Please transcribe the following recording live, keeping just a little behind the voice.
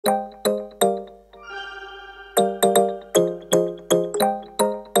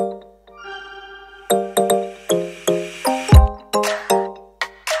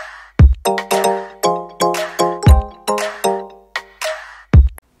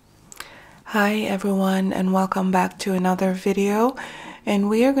Hi everyone, and welcome back to another video, and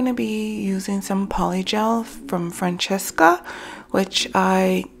we are going to be using some Polygel from Francheska, which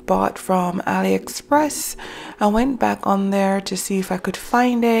I bought from Aliexpress. I went back on there to see if I could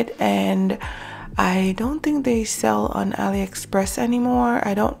find it, and I don't think they sell on Aliexpress anymore.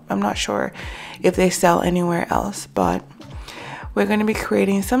 I'm not sure if they sell anywhere else, but we're going to be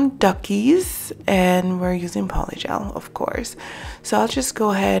creating some duckies, and we're using Polygel, of course. So I'll just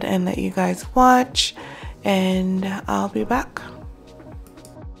go ahead and let you guys watch, and I'll be back.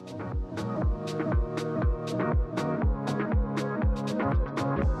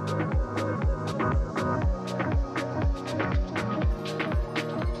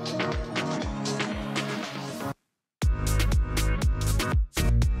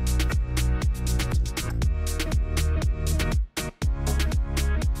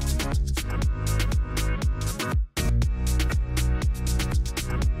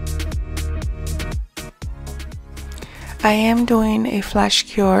 I am doing a flash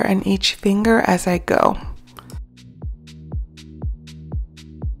cure on each finger as I go.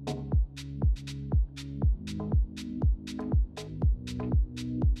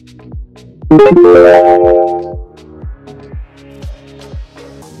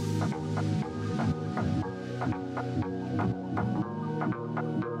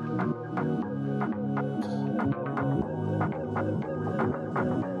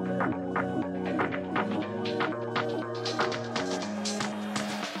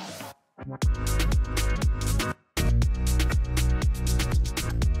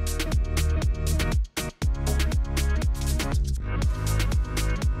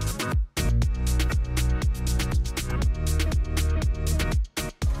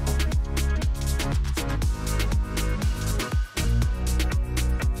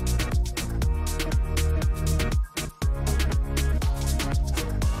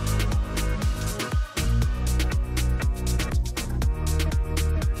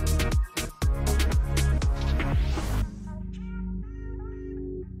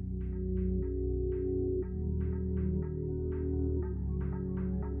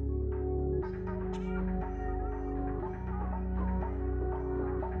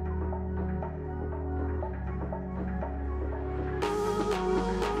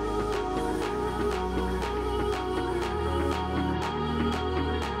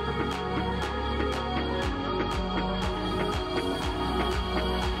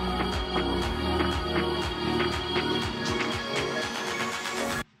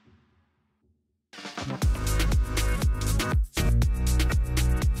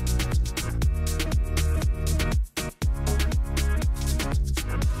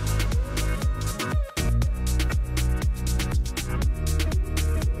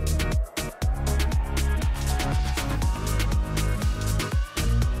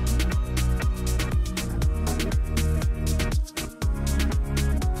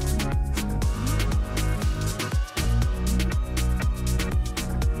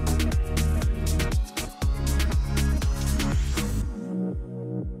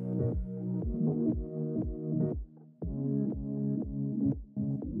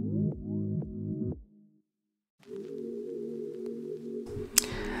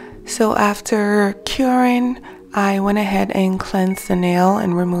 So after curing, I went ahead and cleansed the nail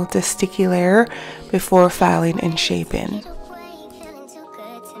and removed the sticky layer before filing and shaping.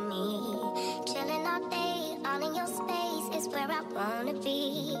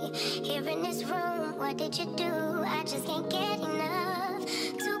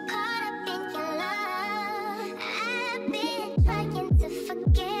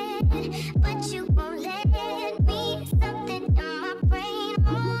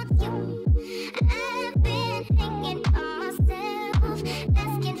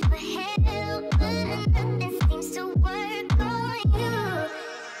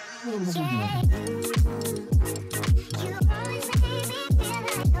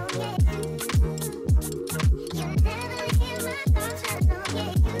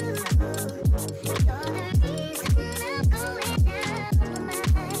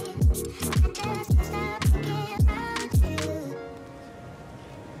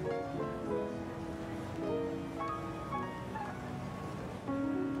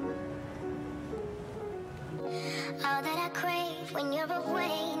 All that I crave when you're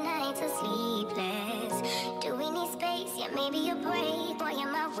away, nights are sleepless. Do we need space? Yeah, maybe a break. Boy,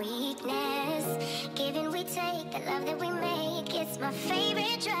 you're my weakness. Give and we take, the love that we make, it's my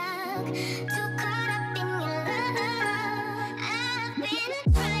favorite drug. Too caught up in your love. I've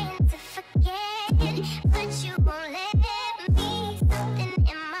been trying to forget, but you won't let me. Something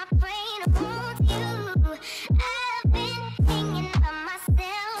in my brain wants you. I've been thinking of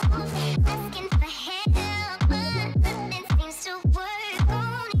myself.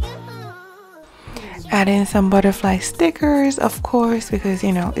 add in some butterfly stickers, of course, because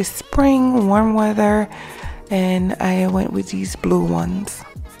you know it's spring, warm weather, and I went with these blue ones.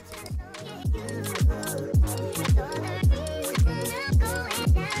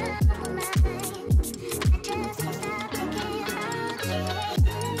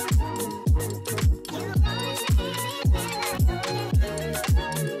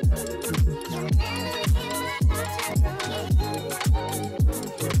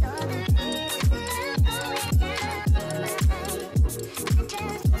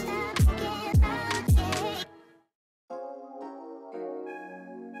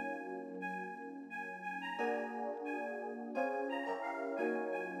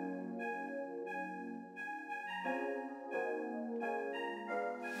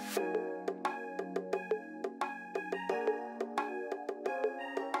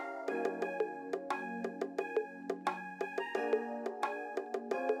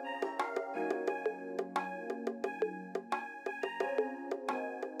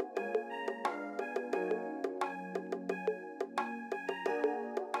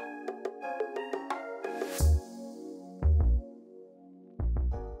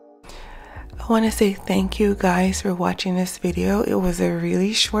 I want to say thank you guys for watching this video. It was a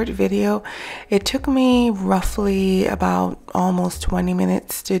really short video. It took me roughly about almost 20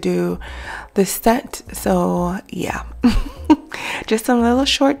 minutes to do the set. So yeah, just some little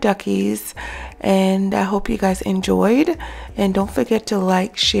short duckies, and I hope you guys enjoyed. And don't forget to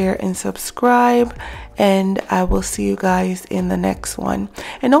like, share, and subscribe, and I will see you guys in the next one.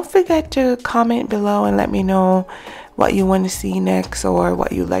 And don't forget to comment below and let me know what you want to see next or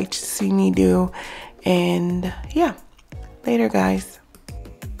what you'd like to see me do. And yeah, later guys.